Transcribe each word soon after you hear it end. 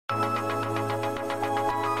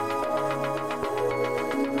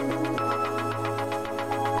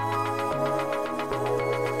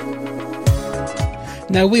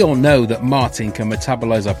Now, we all know that Martin can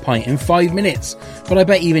metabolize a pint in 5 minutes, but I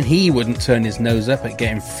bet even he wouldn't turn his nose up at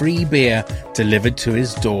getting free beer delivered to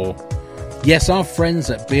his door. Yes, our friends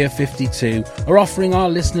at Beer 52 are offering our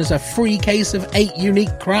listeners a free case of 8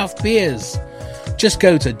 unique craft beers. Just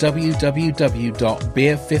go to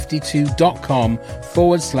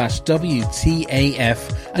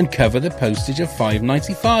www.beer52.com/WTAF and cover the postage of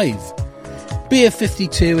 $5.95. Beer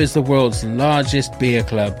 52 is the world's largest beer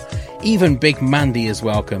club. Even Big Mandy is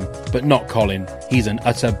welcome, but not Colin. He's an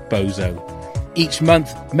utter bozo. Each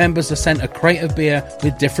month, members are sent a crate of beer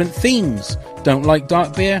with different themes. Don't like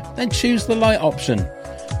dark beer? Then choose the light option.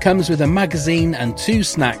 Comes with a magazine and 2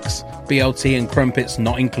 snacks, BLT and crumpets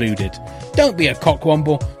not included. Don't be a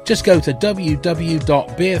cockwomble, just go to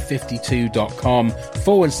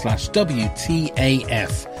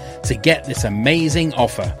www.beer52.com/WTAF to get this amazing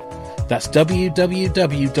offer. That's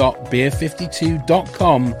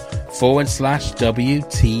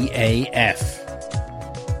www.beer52.com/WTAF.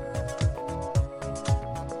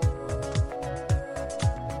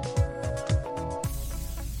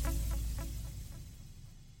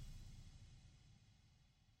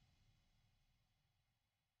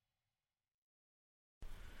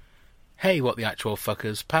 Hey, what the actual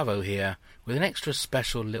fuckers, Pavo here, with an extra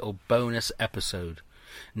special little bonus episode.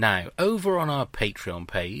 Now, over on our Patreon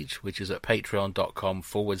page, which is at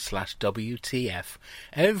patreon.com/WTF,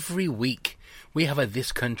 every week we have a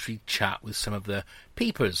This Country chat with some of the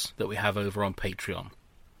peepers that we have over on Patreon.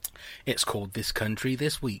 It's called This Country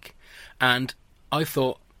This Week, and I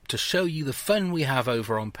thought to show you the fun we have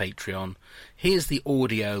over on Patreon, here's the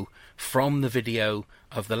audio from the video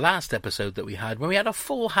of the last episode that we had when we had a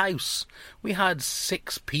full house. We had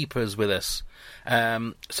 6 peepers with us.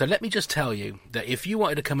 So let me just tell you that if you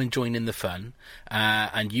wanted to come and join in the fun,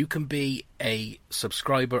 and you can be a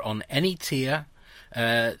subscriber on any tier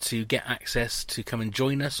to get access to come and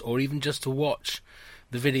join us, or even just to watch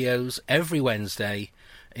the videos every Wednesday.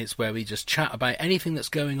 It's where we just chat about anything that's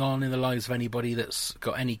going on in the lives of anybody that's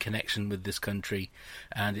got any connection with this country,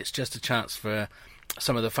 and it's just a chance for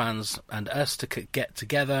some of the fans and us to get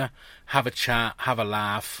together, have a chat, have a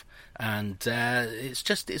laugh, and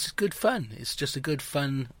it's good fun. It's just a good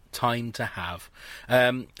fun time to have.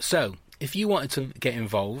 So if you wanted to get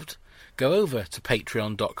involved, go over to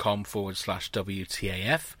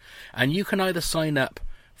patreon.com/WTAF, and you can either sign up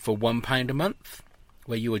for £1 a month,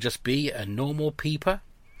 where you will just be a normal peeper,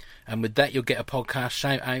 and with that you'll get a podcast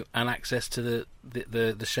shout out and access to the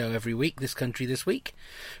show every week, This Country This Week.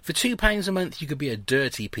 For £2 a month you could be a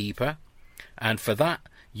dirty peeper, and for that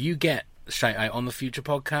you get shout out on the future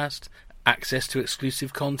podcast, access to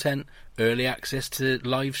exclusive content, early access to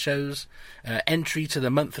live shows, entry to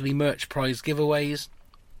the monthly merch prize giveaways.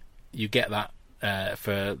 You get that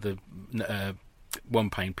for the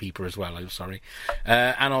 £1 peeper as well,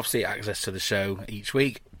 and obviously access to the show each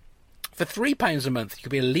week. For £3 a month, you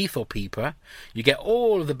could be a lethal peeper. You get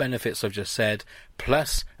all of the benefits I've just said,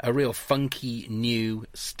 plus a real funky new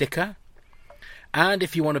sticker. And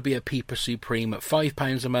if you want to be a peeper supreme at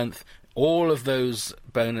 £5 a month, all of those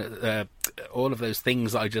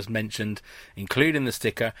things that I just mentioned, including the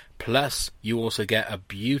sticker, plus you also get a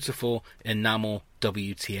beautiful enamel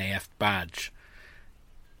WTAF badge.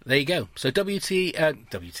 There you go. So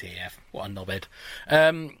WTAF, what a knobhead.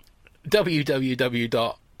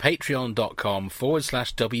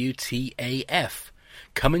 www.patreon.com/WTAF.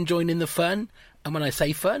 Come and join in the fun. And when I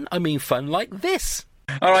say fun, I mean fun like this.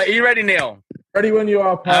 All right, are you ready, Neil? Ready when you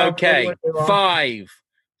are, pal. Okay, 5,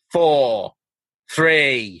 4,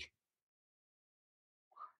 3.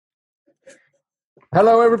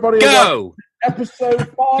 Hello, everybody. Go!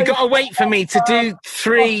 Episode 5. You got to wait for me to do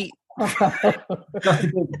 3.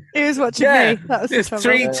 He was watching me. That was It's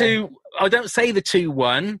 3, 2. I don't say the 2,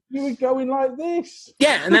 1. You were going like this.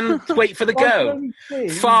 Yeah, and then wait for the go.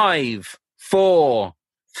 5, 4,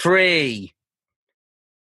 3.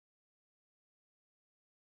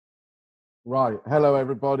 Right. Hello,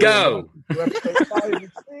 everybody. Go. Episode 5.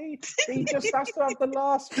 He just has to have the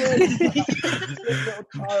last word. Little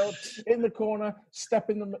child in the corner, step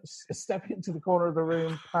into the corner of the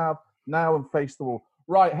room, Pav, now and face the wall.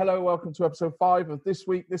 Right, hello, welcome to episode 5 of This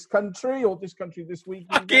Week, This Country, or This Country, This Week.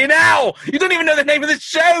 Fucking hell! You don't even know the name of the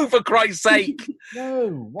show, for Christ's sake!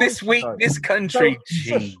 No. This Week, This Country.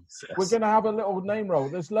 So, Jesus. We're going to have a little name roll.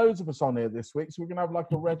 There's loads of us on here this week, so we're going to have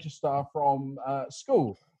like a register from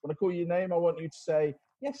school. When I call your name, I want you to say,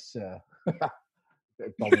 yes, sir. Bit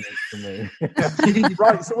of dominance for me.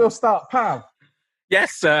 Right, so we'll start. Pav.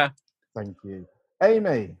 Yes, sir. Thank you.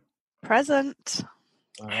 Amy. Present.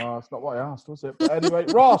 Oh, that's not what I asked, was it? But anyway,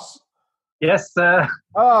 Ross. Yes, sir.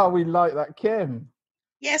 Oh, we like that. Kim.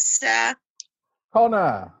 Yes, sir.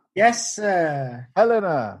 Connor, Yes, sir.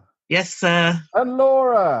 Helena, Yes, sir. and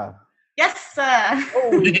Laura. Yes, sir.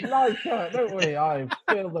 Oh, we like that, don't we? I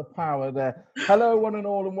feel the power there. Hello, one and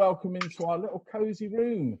all, and welcome into our little cozy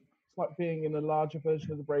room. It's like being in a larger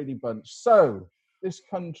version of the Brady Bunch. So, this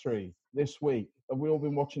country, this week, have we all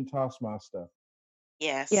been watching Taskmaster?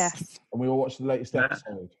 Yes. Yes. And we all watched the latest Yeah.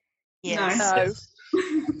 episode. Yes. No.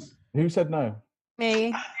 Who said no?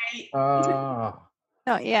 Me. Ah,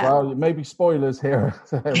 Not yet. well, maybe spoilers here.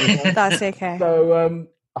 That's okay. So,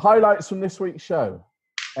 highlights from this week's show.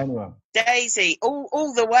 Anyone? Daisy,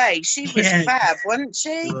 all the way. She was Yeah. fab, wasn't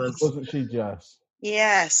she? Wasn't she just?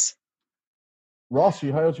 Yes. Ross,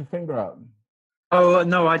 you held your finger up. Oh,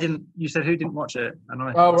 no, I didn't. You said who didn't watch it? And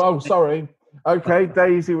I. Oh, sorry. Okay,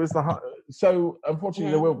 Daisy was the. So, unfortunately,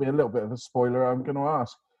 Yeah. there will be a little bit of a spoiler. I'm going to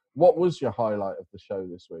ask, what was your highlight of the show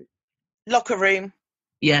this week? Locker room.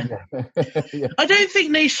 Yeah. Yeah. I don't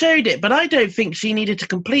think they showed it, but I don't think she needed to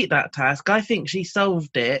complete that task. I think she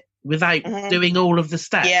solved it without doing all of the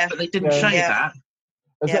steps, Yeah. but they didn't Yeah. show Yeah.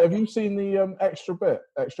 that. Have you seen the extra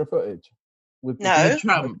footage with No. With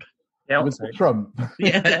Trump. with the Trump?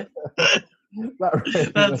 Yeah.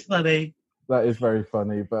 That's funny. That is very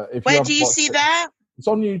funny. But if Where you do you see that? It's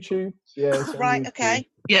on YouTube. Yeah. It's on Right, YouTube. okay.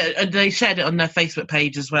 Yeah, and they shared it on their Facebook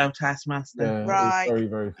page as well, Taskmaster. Yeah, Right, It's very,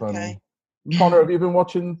 very funny. okay. Connor, have you been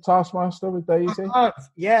watching Taskmaster with Daisy?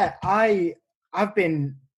 Yeah, I've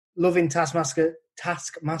been loving Taskmaster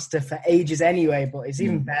for ages anyway, but it's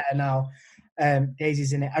even better now.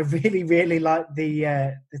 Daisy's in it. I really, really like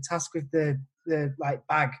the task with the like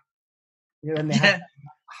bag. You know, when they have to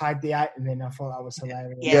hide the item in. I thought that was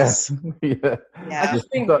hilarious. Yes. Yeah. Yeah. I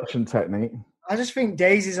just think Production technique.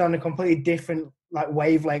 Daisy's on a completely different like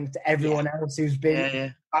wavelength to everyone else who's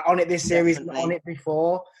been on it this series and Definitely. on it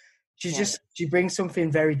before. She brings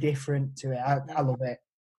something very different to it. I love it.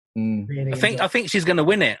 Really, I think she's going to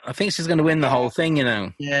win it. I think she's going to win the whole thing. You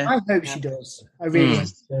know. Yeah. I hope she does. I really hope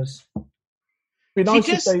she does. Be nice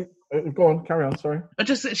She if they. Go on, carry on. Sorry.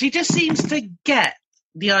 She just seems to get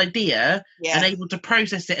the idea Yeah. and able to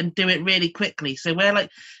process it and do it really quickly. So where like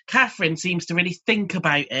Catherine seems to really think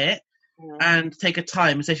about it and take her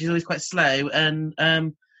time, so she's always quite slow. And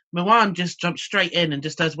Moan just jumps straight in and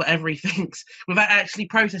just does whatever he thinks without actually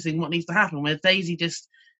processing what needs to happen. Where Daisy just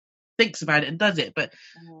thinks about it and does it. But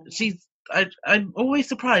I'm always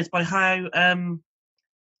surprised by how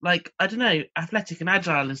like I don't know, athletic and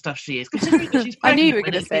agile and stuff she is. Considering that she's I knew you were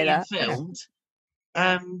pregnant going to when say it's that.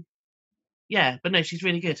 being filmed. Yeah, but no, she's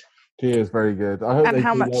really good. She is very good. I hope And they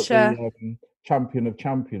how do much, like the Champion of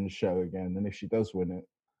Champions show again, and if she does win it,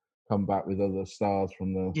 come back with other stars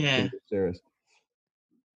from the previous series.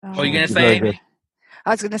 Oh, What are you going to She's say, very Amy? good. I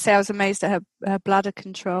was going to say I was amazed at her bladder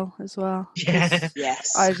control as well. Yeah.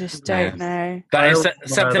 Yes. I just don't know. That is I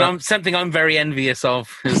also something I'm very envious of.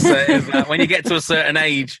 Is that when you get to a certain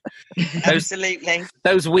age, Absolutely.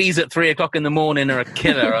 those wheeze at 3:00 in the morning are a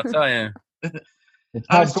killer. I'll tell you.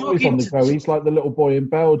 I was Pad's always talking on the to- go. He's like the little boy in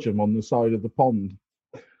Belgium on the side of the pond.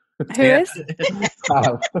 Who Yeah. is?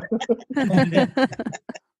 Pav.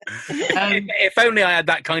 If only I had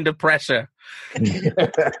that kind of pressure. I'd be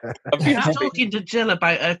I was happy. talking to Jill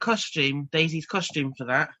about her costume, Daisy's costume for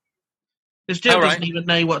that. Because Jill All right. doesn't even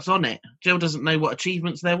know what's on it. Jill doesn't know what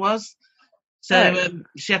achievements there was. So Oh.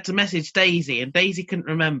 she had to message Daisy, and Daisy couldn't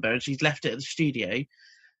remember, and she's left it at the studio.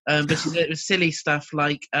 But she said it was silly stuff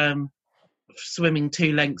like swimming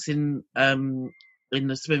 2 lengths in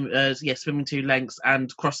the swimming 2 lengths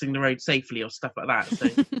and crossing the road safely or stuff like that. So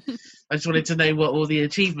I just wanted to know what all the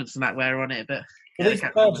achievements and that were on it. But Are these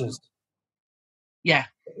badges? yeah,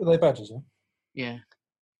 Are they badges? yeah.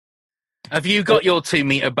 Have you got your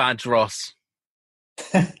 2-meter badge, Ross?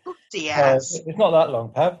 Yes. It's not that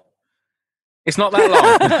long, Pav. It's not that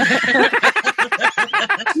long.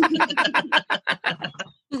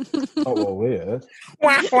 Oh, well, weird.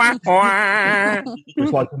 Wah, wah, wah.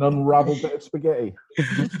 It's like an unravelled bit of spaghetti.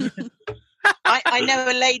 I know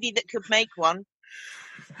a lady that could make one.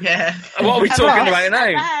 Yeah. What are we A talking badge, about now?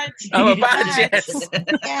 A badge. Oh, a badge, yes.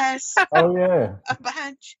 Yes, Oh, yeah. a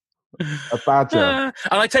badge. A badger.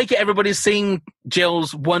 And I take it everybody's seen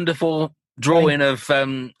Jill's wonderful drawing of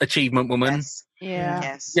Achievement Woman. Yes. Yeah.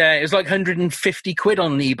 Yes. Yeah, it was like 150 quid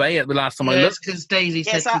on eBay at the last time I Yeah, looked. because Daisy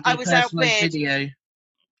Yes, said I was outbid. video.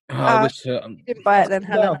 Oh, I wish, You didn't buy it then,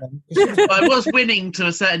 Helen. Well, I was winning to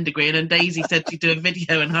a certain degree, and then Daisy said she'd do a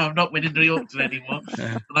video, and now I'm not winning the auction anymore,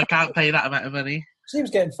 Yeah. and I can't pay that amount of money. She was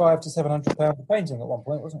getting £500 to £700 for painting at one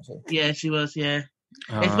point, wasn't she? Yeah, she was. Yeah,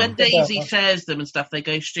 Oh. it's when Daisy shares them and stuff, they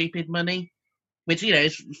go stupid money, which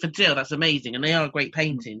is for Jill. That's amazing, and they are great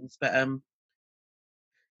paintings. But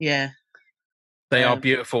yeah, They are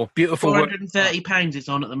beautiful. Beautiful work. £430 it's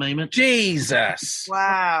on at the moment. Jesus.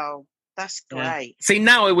 Wow, that's Yeah. great. See,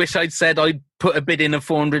 now I wish I'd said I'd put a bid in of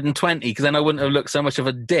 420 because then I wouldn't have looked so much of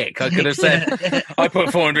a dick. I could have said I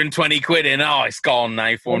put 420 quid in. Oh, it's gone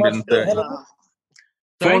now. 430. Oh,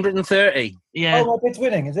 430. Yeah. Oh, my bid's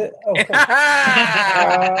winning, is it? Oh, cool.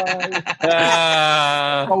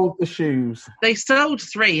 Hold the shoes. They sold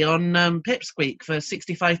 3 on Pipsqueak for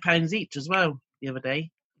 £65 each as well the other day.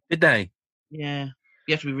 Did they? Yeah.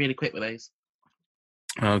 You have to be really quick with those.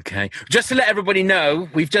 Okay. Just to let everybody know,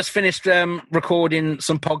 we've just finished recording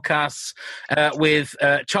some podcasts with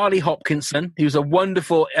Charlie Hopkinson, who's a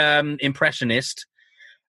wonderful impressionist.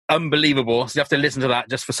 Unbelievable. So you have to listen to that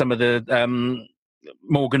just for some of the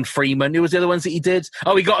Morgan Freeman. Who was the other ones that he did?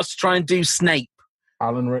 Oh, he got us to try and do Snape.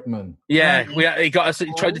 Alan Rickman. Yeah, he got us.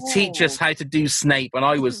 He tried to teach us how to do Snape, and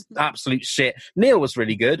I was absolute shit. Neil was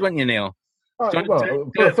really good, weren't you, Neil? Right, Do you want to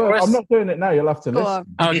well, do it for us? I'm not doing it now. You'll have to Go listen.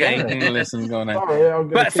 on. Okay, Yeah. you can listen. Go on now. Sorry, I'm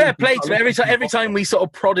gonna But fair keep- play to him. Every time we sort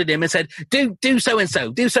of prodded him and said, "Do so and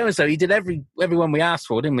so, do so and so." He did everyone we asked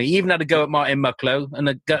for, didn't we? He even had a go at Martin Mucklow and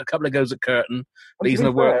a couple of goes at Curtin. And But he's to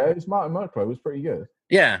in be the work. fair, it's Martin Mucklow was pretty good.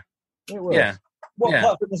 Yeah, It was. yeah. What Yeah.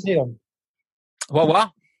 platform is he on?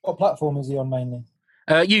 What? What platform is he on mainly?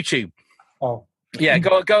 YouTube. Oh, Yeah,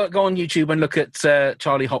 go on YouTube and look at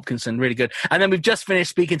Charlie Hopkinson. Really good. And then we've just finished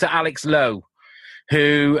speaking to Alex Lowe,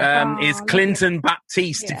 who is lovely. Clinton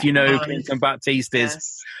Baptiste, if Yeah. you know who Oh, Clinton Baptiste is.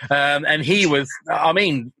 yes. And he was, I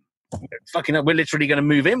mean, fucking up, we're literally going to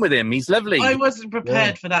move in with him. He's lovely. I wasn't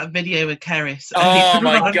prepared for that video with Keris. Oh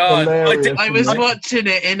my God. Hilarious, I was isn't it? watching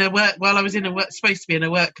it in a work while I was in a work, supposed to be in a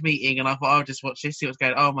work meeting, and I thought I'll just watch this, see what's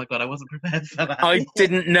going on. Oh my God, I wasn't prepared for that. I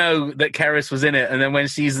didn't know that Keris was in it, and then when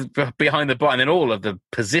she's behind the bar, and then all of the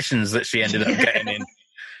positions that she ended up getting in.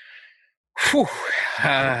 Whew.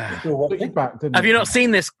 still Took you watching? back, didn't Have it? you not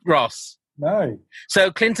seen this, Ross? No.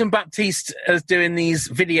 So Clinton Baptiste is doing these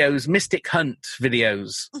videos, Mystic Hunt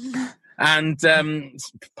videos. And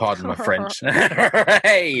pardon my French.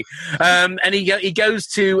 Hey. And he goes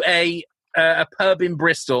to a pub in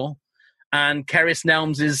Bristol, and Keris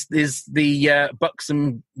Nelms is the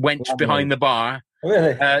buxom wench Lovely. behind the bar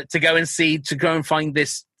Really? to go and find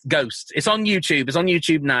this ghost. It's on YouTube. It's on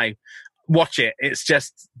YouTube now. Watch it. It's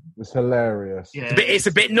just It's hilarious. Yeah. it's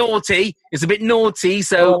a bit naughty. It's a bit naughty.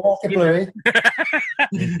 So, Oh, like a Bluey. but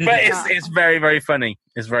it's very, very funny.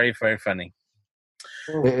 It's very, very funny.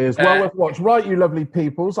 It is well worth watch. Right, you lovely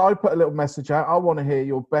peoples. I put a little message out. I want to hear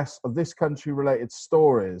your best of this country related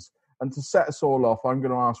stories. And to set us all off, I'm going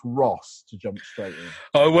to ask Ross to jump straight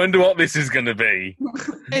in. I wonder what this is going to be.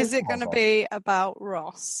 Is it going to be about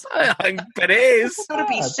Ross? I bet it is. There's got to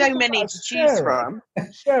be Yeah, so think many about to it. choose Share it. from.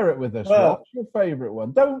 Share it with us, Well- Ross. Your favourite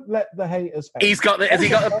one. Don't let the haters hate. Has he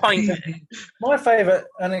got a pint? My favourite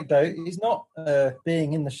anecdote is not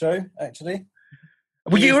being in the show, actually.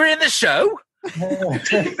 Well, you were in the show. So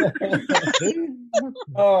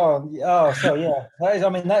yeah,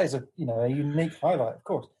 that is a a unique highlight, of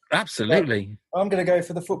course. Absolutely. I'm going to go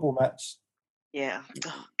for the football match Yeah.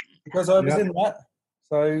 because I was Yeah. in that.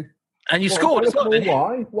 So And you Well, scored as tell us well, didn't you?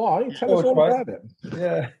 Why? Why? Tell us Scored all twice. about it.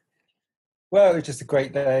 yeah, well, it was just a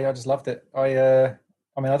great day. I just loved it. I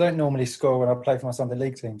don't normally score when I play for my Sunday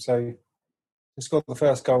league team, so to score the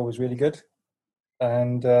first goal was really good,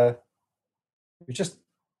 and I just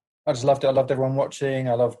loved it. I loved everyone watching.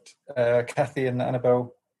 I loved Kathy and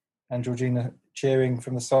Annabelle and Georgina cheering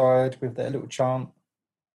from the side with their little chant.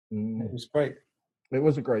 It was great. It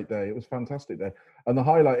was a great day. It was a fantastic day. And the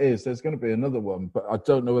highlight is there's going to be another one, but I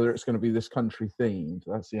don't know whether it's going to be this country themed.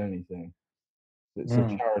 That's the only thing. It's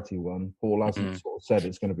a charity one. Paul hasn't sort of said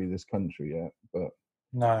it's going to be this country yet, but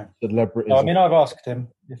No, celebrities. I mean, I've asked him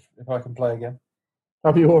if I can play again.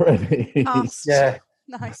 have you already? Asked. Yeah.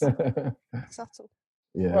 Nice. Subtle.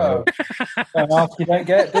 Yeah. Well, don't ask, you don't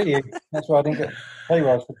get, do you? That's why I didn't get pay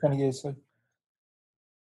rise for 20 years. So.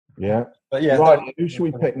 Yeah. But yeah, Right. Who should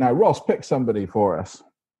we pick now? Ross, pick somebody for us.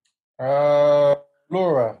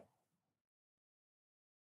 Laura.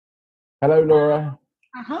 Hello, Laura.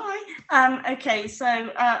 Hi. Okay,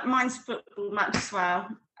 so mine's a football match as well.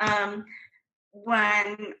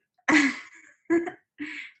 When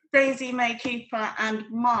Daisy May Cooper and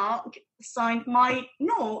Mark signed my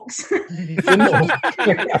Norks.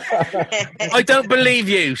 I don't believe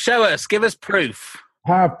you. Show us. Give us proof.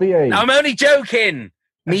 Have BA. I'm only joking.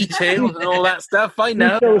 Me too and all that stuff. I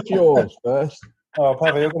know. Show us yours first. Oh,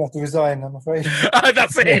 Pavel, you're going to have to resign, I'm afraid.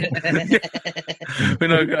 That's it. I'm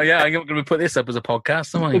going to put this up as a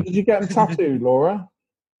podcast, am So I? did you get them tattooed, Laura?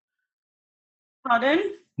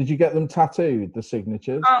 Pardon? Did you get them tattooed, the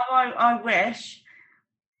signatures? Oh, I wish.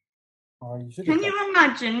 Oh, you should Can have you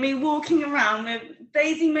imagine me walking around with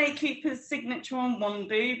Daisy May Cooper's signature on one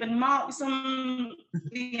boob and Mark's on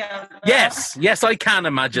the other? Yes, I can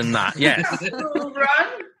imagine that. Yes. School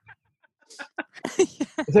run.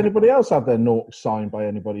 Has anybody else had their Norks signed by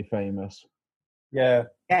anybody famous? Yeah.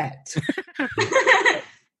 Yet.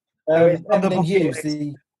 Emlyn bucket Hughes, list.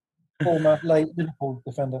 the former late Liverpool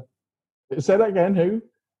defender. Say that again, who?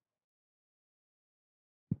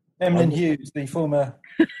 Emlyn Hughes, the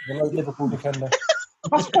late Liverpool defender.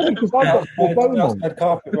 That's funny because I've got Paul Beaumont. Had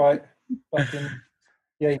carpet right back in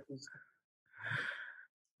the 80s.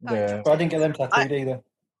 Yeah. But I didn't get them tattooed either.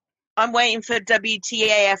 I'm waiting for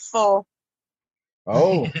WTAF4.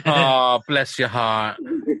 Oh, Oh, bless your heart.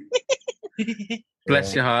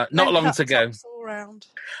 Bless your heart. Not long to go. All round.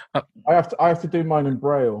 I have to do mine in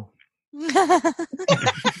Braille.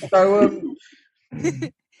 So,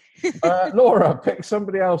 Laura, pick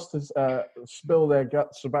somebody else to spill their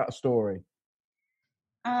guts about a story.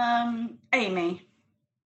 Amy.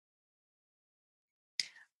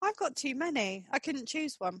 I've got too many. I couldn't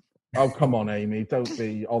choose one. Oh, come on, Amy. Don't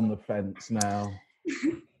be on the fence now.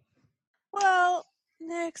 Well,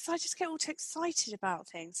 no, because I just get all too excited about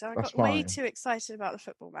things. So I That's got way fine. too excited about the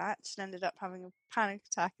football match and ended up having a panic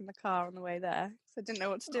attack in the car on the way there. So I didn't know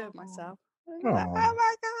what to do with myself. I was like, Aw. oh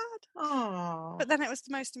my God. Oh. But then it was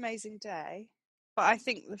the most amazing day. But I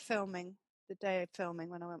think the day of filming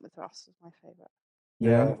when I went with Ross was my favourite.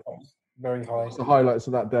 Yeah. Very high. What's the highlights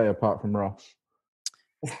of that day apart from Ross?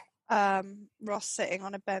 Ross sitting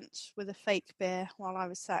on a bench with a fake beer while I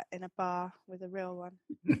was sat in a bar with a real one.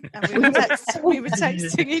 And we were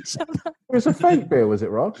texting each other. It was a fake beer, was it,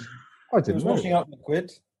 Ross? I It didn't was know. washing up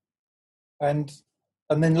liquid, and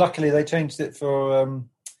then luckily they changed it for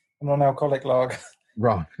a non-alcoholic lager.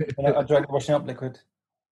 Right. And I drank the washing up liquid.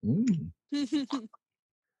 Mm. it,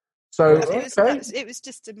 So, was, okay. it was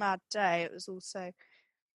just a mad day. It was also,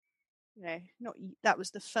 that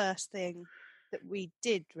was the first thing that we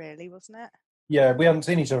did, really, wasn't it? Yeah, we hadn't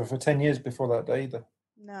seen each other for 10 years before that day either.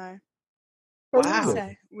 No. Wow. So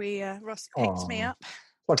Ross picked me Aw. up. It's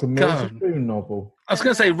like a Mills and Boon novel. I was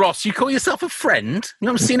going to say, Ross, you call yourself a friend? You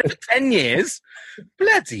haven't seen it for 10 years?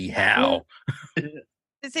 Bloody hell.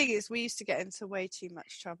 The thing is, we used to get into way too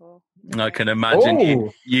much trouble. I can imagine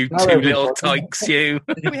Oh, you now two little everybody- tykes, you.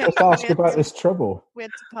 Let's ask about this trouble. We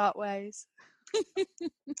had to part ways.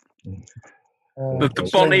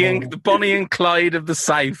 The Bonnie and Clyde of the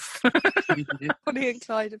South. Bonnie and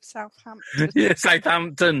Clyde of Southampton. Yeah,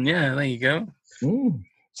 Southampton. Yeah, there you go. Mm.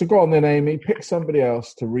 So go on then, Amy. Pick somebody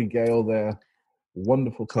else to regale their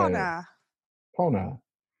wonderful tale. Connor. Connor.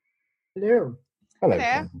 Hello. Hello.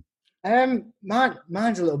 Yeah. Connor.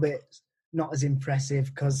 Mine's a little bit not as impressive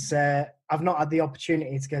because I've not had the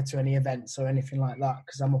opportunity to go to any events or anything like that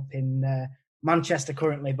because I'm up in Manchester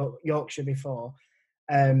currently, but Yorkshire before.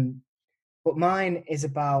 But mine is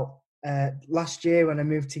about last year when I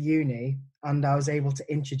moved to uni and I was able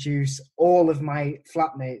to introduce all of my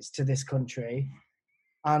flatmates to this country.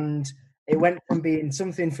 And it went from being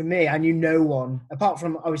something for me, I knew no one, apart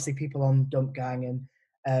from obviously people on Dump Gang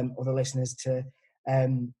and other listeners to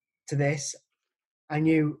this. I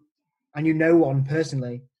knew no one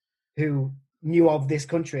personally who knew of this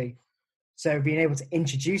country. So being able to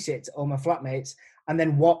introduce it to all my flatmates and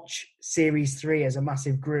then watch Series 3 as a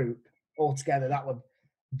massive group all together, that was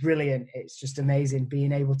brilliant. It's just amazing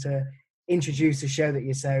being able to introduce a show that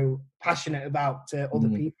you're so passionate about to other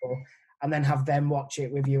people and then have them watch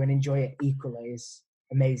it with you and enjoy it equally is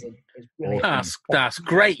amazing. It's brilliant. That's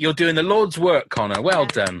great. You're doing the Lord's work, Connor. Well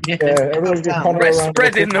done. Yeah, everyone give Connor a round of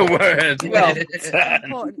Spreading the applause. word. Well done.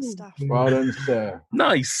 Important stuff. Well done, sir.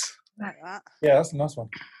 Nice. Like that. Yeah, that's a nice one.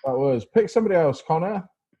 That was. Pick somebody else, Connor.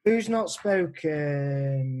 Who's not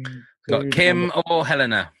spoken? Got Kim or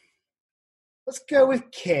Helena? Let's go with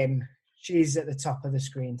Kim. She's at the top of the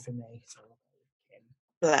screen for me. So.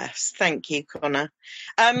 Bless. Thank you, Connor.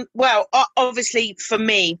 Well, obviously for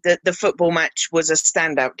me, the football match was a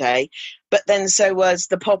standout day, but then so was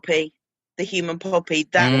the Poppy, the human Poppy.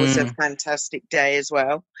 That was a fantastic day as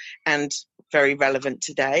well, and very relevant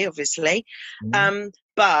today, obviously.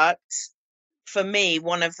 But for me,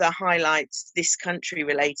 one of the highlights, this country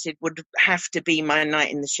related, would have to be my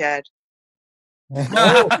night in the shed. It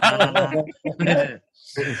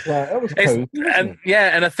was cozy, wasn't it?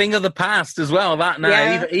 And a thing of the past as well. That now,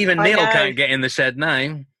 Yeah, even I Neil know. can't get in the shed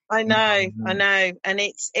now. I know, and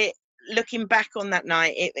it. Looking back on that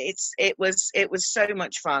night, it was so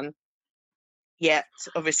much fun. Yet,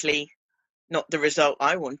 obviously, not the result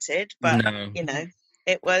I wanted, but No. you know,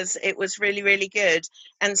 it was really, really good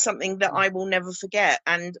and something that I will never forget.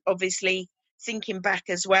 And obviously, thinking back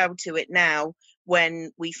as well to it now,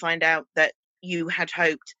 when we find out that you had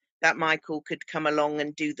hoped that Michael could come along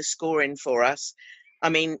and do the scoring for us. I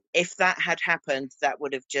mean, if that had happened, that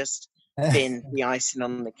would have just been the icing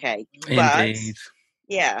on the cake. Indeed. But,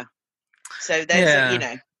 yeah. So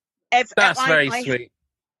there's, that's very sweet.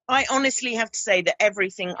 I honestly have to say that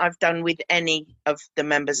everything I've done with any of the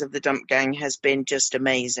members of the Dump Gang has been just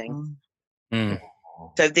amazing. Mm.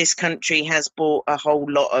 So this country has brought a whole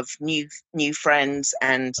lot of new friends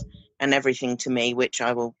and everything to me, which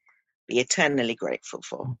I will be eternally grateful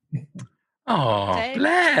for. Oh, Same.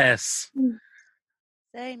 bless.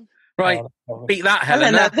 Same. Right, beat that,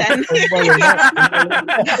 Helena.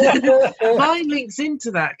 Mine links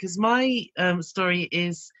into that because my story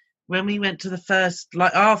is when we went to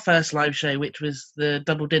our first live show, which was the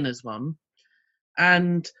Double Dinners one,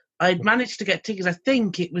 and I'd managed to get tickets. I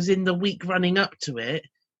think it was in the week running up to it,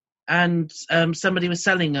 and somebody was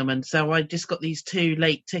selling them, and so I just got these 2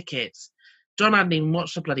 late tickets. John hadn't even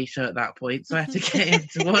watched the bloody show at that point, so I had to get him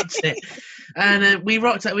to watch it. And we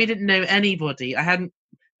rocked out. We didn't know anybody.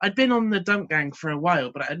 I'd been on the Dump Gang for a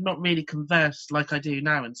while, but I had not really conversed like I do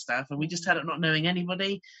now and stuff. And we just had it not knowing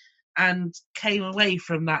anybody, and came away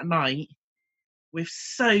from that night with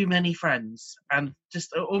so many friends and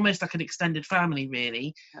just almost like an extended family,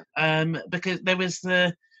 really. Because there was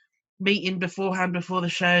the meeting beforehand before the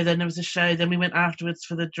show, then there was a show, then we went afterwards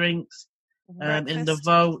for the drinks. In the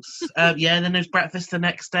vaults, then there was breakfast the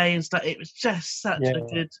next day and stuff. It was just such a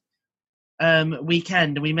good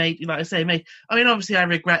weekend, and we made, like I say, I mean, obviously, I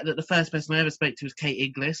regret that the first person I ever spoke to was Kate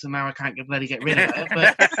Inglis, and now I can't bloody get rid of her.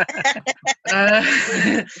 But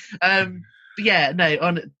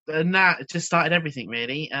and that just started everything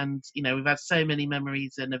really, and we've had so many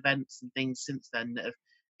memories and events and things since then that have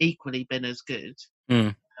equally been as good,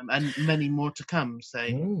 and many more to come.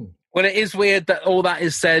 So. Well, it is weird that all that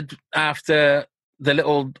is said after the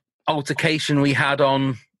little altercation we had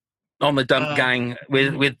on the Dump Gang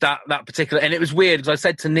with that particular, and it was weird, as I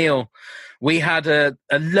said to Neil, we had a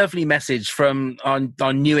lovely message from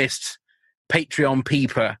our newest Patreon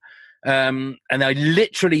peeper, and I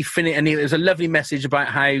literally finished, and it was a lovely message about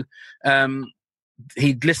how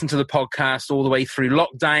he'd listened to the podcast all the way through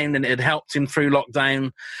lockdown, and it had helped him through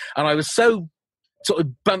lockdown, and I was so sort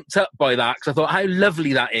of bumped up by that because I thought how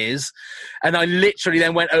lovely that is, and I literally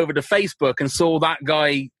then went over to Facebook and saw that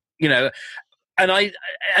guy,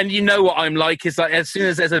 and you know what I'm like, is like as soon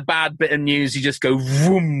as there's a bad bit of news you just go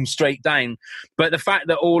vroom straight down. But the fact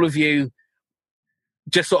that all of you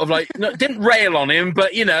just sort of like didn't rail on him,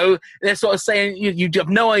 but they're sort of saying you have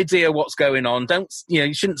no idea what's going on,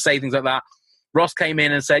 you shouldn't say things like that. Ross came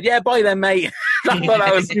in and said, "Yeah, bye then, mate." I thought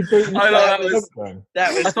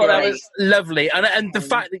that was lovely, and the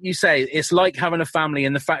fact that you say it's like having a family,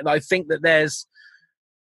 and the fact that I think that there's,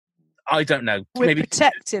 I don't know, we're maybe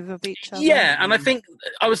protective of each other. Yeah, and I think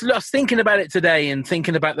I was thinking about it today, and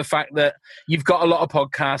thinking about the fact that you've got a lot of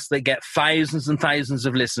podcasts that get thousands and thousands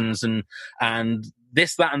of listens, and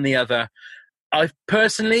this, that, and the other. I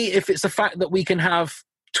personally, if it's the fact that we can have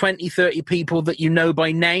 20, 30 people that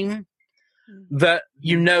by name, that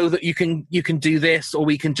that you can do this, or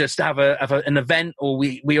we can just have an event, or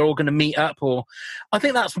we are all going to meet up, or I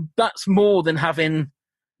think that's more than having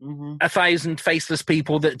 1,000 faceless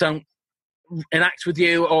people that don't enact with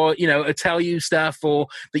you, or tell you stuff, or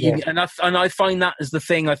that you and I find that is the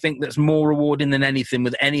thing I think that's more rewarding than anything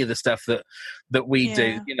with any of the stuff that we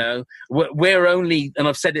do. We're only, and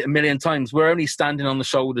I've said it a million times, we're only standing on the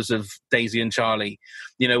shoulders of Daisy and Charlie.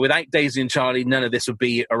 Without Daisy and Charlie, none of this would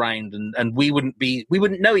be around, and we wouldn't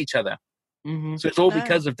know each other. So it's all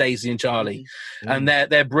because of Daisy and Charlie, and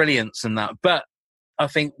their brilliance and that. But I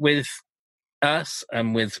think with us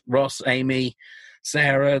and with Ross, Amy,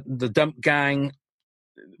 Sarah, the Dump Gang,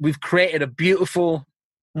 we've created a beautiful,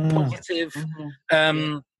 positive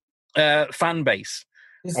fan base.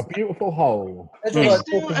 A beautiful whole.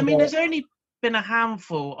 There's only been a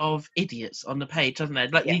handful of idiots on the page, hasn't there?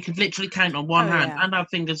 Like you could literally count on one hand and have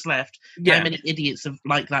fingers left how many idiots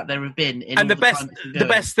like that there have been. And the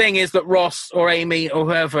best thing is that Ross or Amy or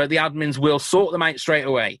whoever, the admins, will sort them out straight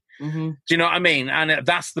away. Do you know what I mean? And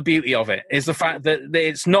that's the beauty of it, is the fact that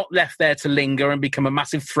it's not left there to linger and become a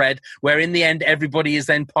massive thread where in the end everybody is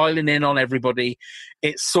then piling in on everybody.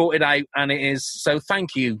 It's sorted out, and it is. So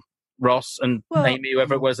thank you, Ross and Amy,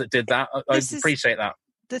 whoever it was that did that. I appreciate that.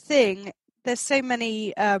 The thing, there's so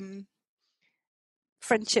many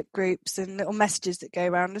friendship groups and little messages that go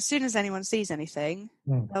around. As soon as anyone sees anything,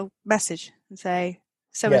 they'll message and say,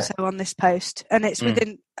 so-and-so on this post. And it's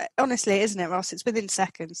within, honestly, isn't it, Ross? It's within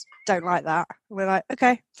seconds. Don't like that. We're like,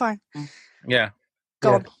 okay, fine. Yeah.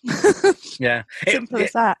 gone. Yeah. Simple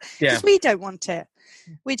as that. Yeah. Because we don't want it.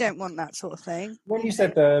 We don't want that sort of thing. When you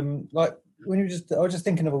said, I was just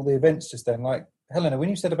thinking of all the events just then. Like, Helena, when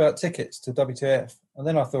you said about tickets to WTF, and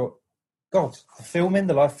then I thought, God,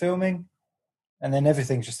 the live filming, and then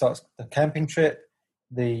everything just starts, the camping trip,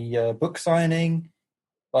 the book signing,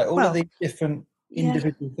 like all of these different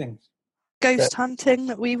individual things. Ghost hunting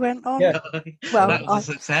that we went on. Yeah. Well, that was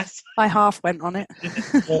a success. I half went on it.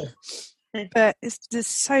 But there's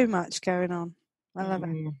so much going on. I love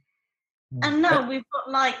it. And now we've got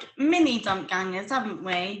like mini dump gangers, haven't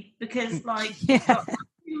we? Because like we've got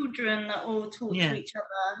children that all talk to each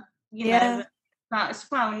other, you know, that as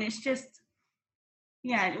well. And it's just,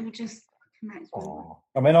 it will just connect with them.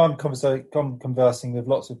 I mean, I'm conversing with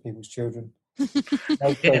lots of people's children.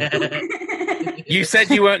 You said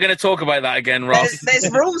you weren't going to talk about that again, Ross.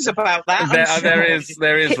 There's rules about that.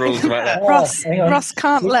 There is rules about that. Ross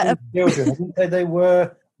can't let a children. I didn't say they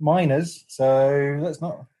were minors, so let's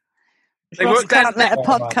not. Ross can't let a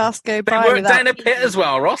podcast go by. They work down a pit as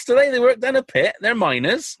well, Ross. Do they? They work down a pit. They're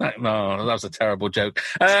minors. No, that was a terrible joke.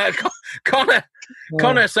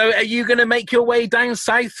 Connor. So, are you going to make your way down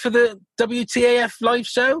south for the WTAF live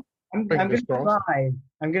show? I'm going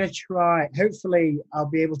to try. Hopefully, I'll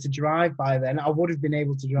be able to drive by then. I would have been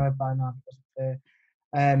able to drive by now because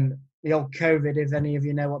of the old COVID, if any of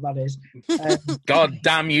you know what that is. God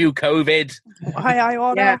damn you, COVID. I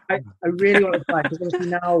really want to try because obviously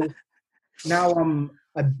now I'm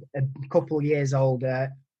a couple years older.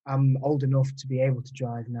 I'm old enough to be able to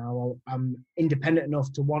drive now. I'm independent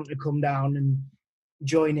enough to want to come down and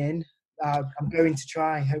join in. I'm going to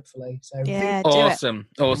try, hopefully. So awesome.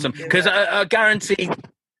 Because I guarantee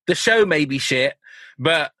the show may be shit,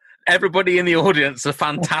 but everybody in the audience are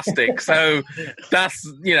fantastic. So that's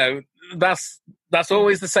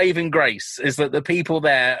always the saving grace, is that the people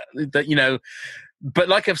there that But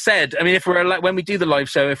like I've said, I mean, when we do the live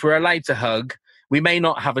show, if we're allowed to hug, we may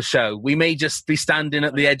not have a show. We may just be standing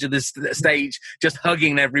at the edge of the stage, just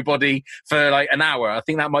hugging everybody for like an hour. I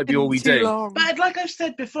think that might be all we do. Long. But like I've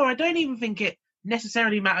said before, I don't even think it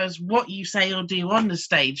necessarily matters what you say or do on the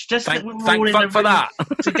stage. Just that we're all in the room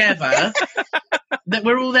together. That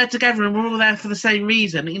we're all there together and we're all there for the same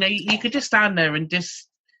reason. You could just stand there and just,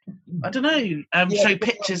 I don't know, show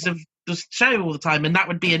pictures of the show all the time, and that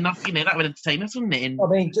would be enough. That would entertain us, wouldn't it? I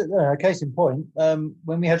mean, case in point,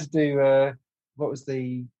 when we had to do what was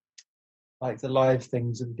the live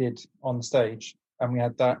things that we did on the stage, and we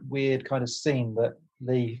had that weird kind of scene that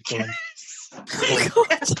Lee filmed.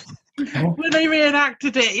 When they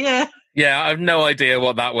reenacted it, Yeah, I have no idea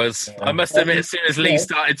what that was. Yeah. I must admit, as soon as Lee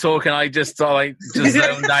started talking, I just zoned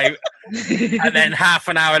out. And then half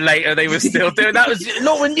an hour later, they were still doing that. Was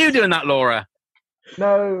not when you doing that, Laura?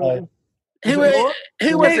 No. Who was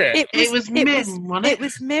it? It was Miriam, wasn't it? It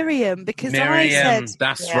was Miriam, because Miriam,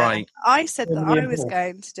 that's right. I said that I was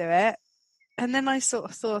going to do it, and then I sort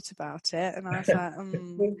of thought about it, and I was like,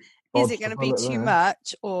 is it going to be too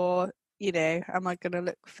much, or am I going to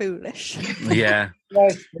look foolish? Yeah.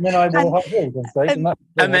 And then I wore high heels on stage.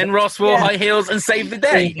 And then Ross wore high heels and saved the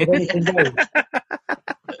day.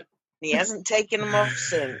 He hasn't taken them off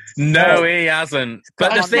since. No, he hasn't.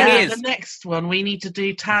 But the thing is, the next one we need to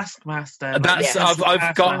do Taskmaster.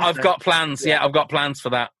 I've got plans. Yeah, I've got plans for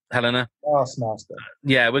that, Helena. Taskmaster.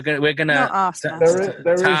 Yeah, we're gonna. Not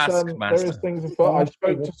there is things afoot. I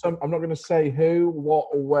spoke to some. I'm not going to say who, what,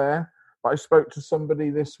 or where, but I spoke to somebody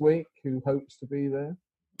this week who hopes to be there.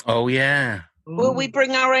 Oh yeah. Will we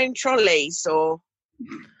bring our own trolleys or?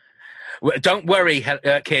 Don't worry,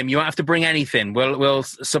 Kim. You won't have to bring anything. We'll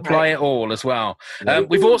supply it all as well.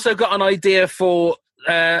 We've also got an idea for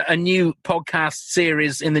a new podcast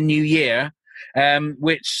series in the new year,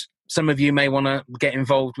 which some of you may want to get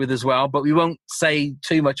involved with as well. But we won't say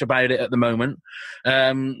too much about it at the moment.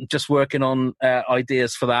 Just working on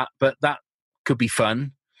ideas for that. But that could be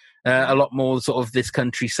fun. A lot more sort of this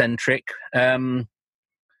country centric.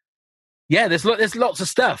 Yeah, there's lots of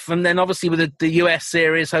stuff, and then obviously with the US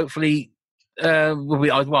series, hopefully, will be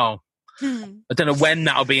well. I don't know when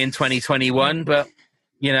that'll be in 2021, but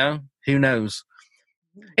who knows?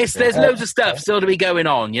 There's loads of stuff still to be going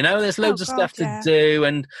on. There's loads of stuff to do,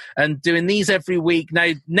 and doing these every week.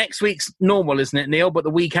 Now, next week's normal, isn't it, Neil? But the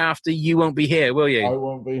week after, you won't be here, will you? I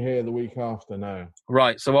won't be here the week after. No.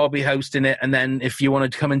 Right, so I'll be hosting it, and then if you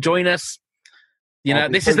wanted to come and join us.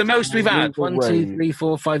 This is the most we've had. 1, 2, 3,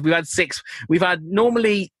 4, 5. We've had 6. We've had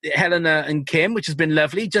normally Helena and Kim, which has been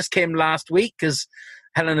lovely. Just Kim last week because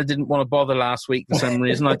Helena didn't want to bother last week for some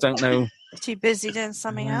reason. I don't know Too busy doing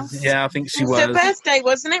something else. Yeah, I think she It was. was her birthday,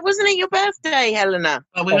 wasn't it? Wasn't it your birthday, Helena?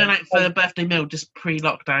 Well, we went out for a birthday meal just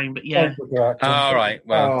pre-lockdown, but yeah. All right.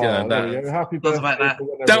 Well, Oh, yeah, there we go. Happy was birthday. about that. to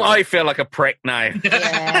whenever- don't I feel like a prick now?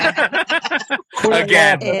 Yeah.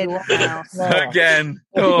 Again. In-house.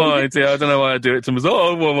 Oh, dear, I don't know why I do it to myself.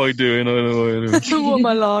 Oh, what am I doing? I don't know what I'm doing. What am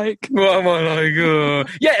I like? What am I like? Oh.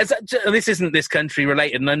 Yeah, this isn't This Country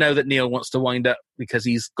related, and I know that Neil wants to wind up because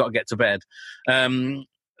he's got to get to bed.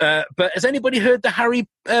 But has anybody heard the I was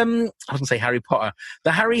going to say Harry Potter,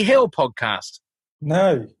 the Harry Hill podcast?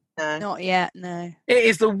 No. Not yet, no. It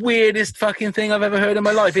is the weirdest fucking thing I've ever heard in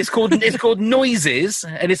my life. It's called Noises,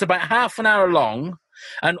 and it's about half an hour long,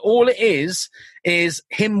 and all it is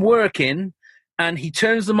him working, and he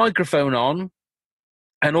turns the microphone on,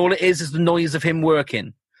 and all it is the noise of him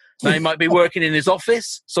working. Now, he might be working in his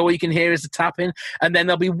office, so all you can hear is the tapping, and then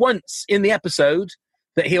there'll be once in the episode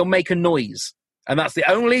that he'll make a noise, and that's the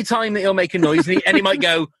only time that he'll make a noise, and he might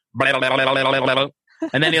go, blah, blah, blah, blah, blah, blah, blah.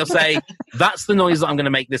 And then he'll say, that's the noise that I'm going to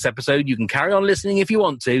make this episode. You can carry on listening if you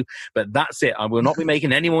want to, but that's it. I will not be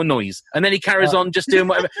making any more noise. And then he carries on just doing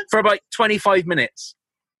whatever for about 25 minutes.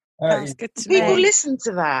 Sounds good to People me. listen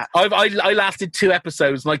to that. I lasted 2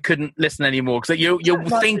 episodes and I couldn't listen anymore because you're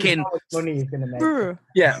thinking, money you're gonna make. Brr.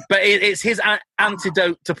 yeah, but it's his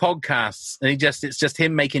antidote to podcasts, and it's just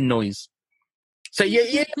him making noise. So yeah,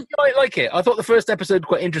 you might like it. I thought the first episode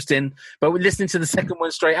quite interesting, but listening to the second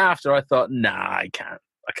one straight after, I thought, nah, I can't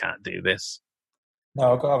do this.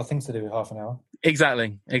 No, I've got other things to do with half an hour.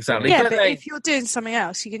 Exactly. Yeah, but if you're doing something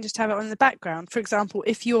else, you can just have it on in the background. For example,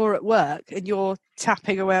 if you're at work and you're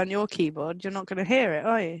tapping away on your keyboard, you're not going to hear it,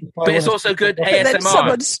 are you? But it's also good But then ASMR.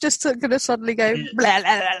 someone's just going to suddenly go blah,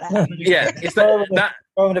 blah, blah, blah. Yeah, it's that.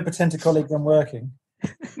 I'm going to pretend to colleagues I'm working.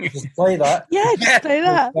 Just play that. Yeah, just say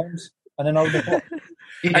that. And then I'll look up.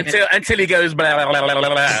 Until he goes blah, blah, blah, blah, blah,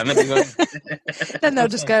 blah, and then we go, Then they'll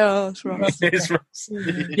just go, oh, it's Ross. it's Ross.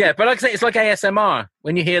 Yeah, but like I say, it's like ASMR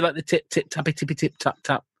when you hear like the tip, tip, tappy, tippy, tip, tap,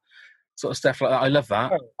 tap, sort of stuff like that. I love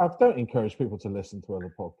that. I don't encourage people to listen to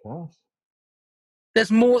other podcasts.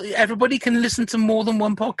 There's more. Everybody can listen to more than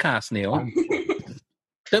one podcast, Neil.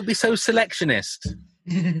 Don't be so selectionist.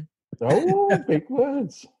 Oh, big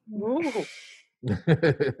words.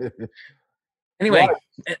 Anyway,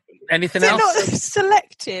 Right. anything Is it else? not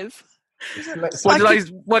selective? Is it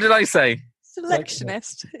What did I say?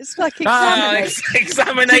 selectionist? It's like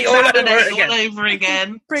Examinate all over it again. All over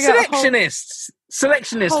again. Bring out a whole-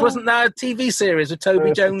 Selectionist. Wasn't that a TV series with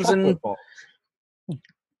Toby Jones and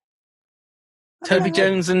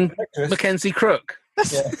Mackenzie Crook?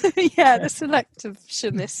 Yeah, the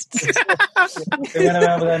selectivionists. They went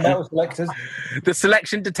around with their metal selectors. The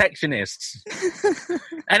selection detectionists.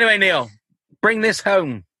 Anyway, Neil, bring this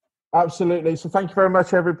home. Absolutely. So thank you very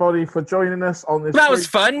much, everybody, for joining us on this. That was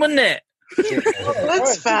fun, wasn't it?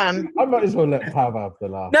 That's fun. I might as well let Pav have the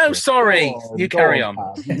laugh. No, sorry. Go You carry on.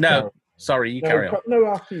 Pav. No, sorry, you carry on. No,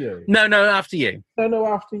 after you. No, after you. No,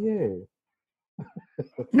 after you.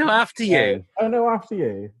 No, after you. Oh, no, after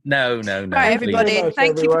you. No. Right, please. everybody.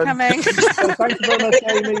 Thank you for coming. So thank you very much,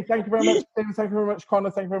 Amy. Thank you very much, Tim. Thank you very much, Connor.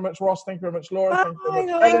 Thank you very much, Ross. Thank you very much, Laura. Thank you very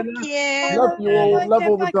much, Helena. Thank you. Love you all. Bye, Love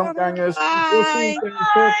all the bye, drunk Connor. gangers. We'll see you soon.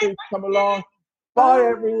 Feel free to come along. Bye,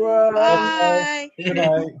 everyone. Bye. Good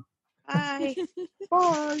night. Bye.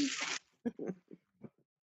 Bye.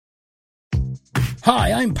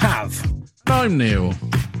 Hi, I'm Pav. I'm Neil.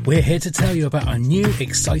 We're here to tell you about our new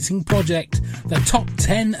exciting project, the Top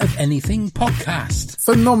 10 of Anything podcast.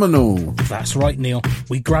 Phenomenal. That's right, Neil.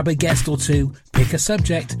 We grab a guest or two, pick a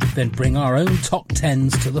subject, then bring our own top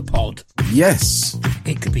 10s to the pod. Yes.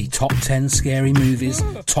 It could be top 10 scary movies,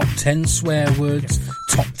 top 10 swear words,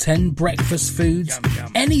 top 10 breakfast foods,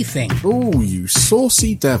 anything. Oh, you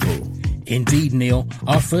saucy devil. Indeed, Neil.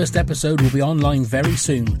 Our first episode will be online very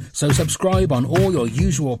soon, so subscribe on all your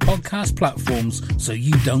usual podcast platforms so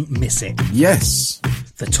you don't miss it. Yes.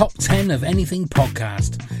 The Top 10 of Anything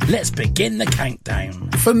podcast. Let's begin the countdown.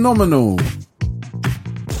 Phenomenal.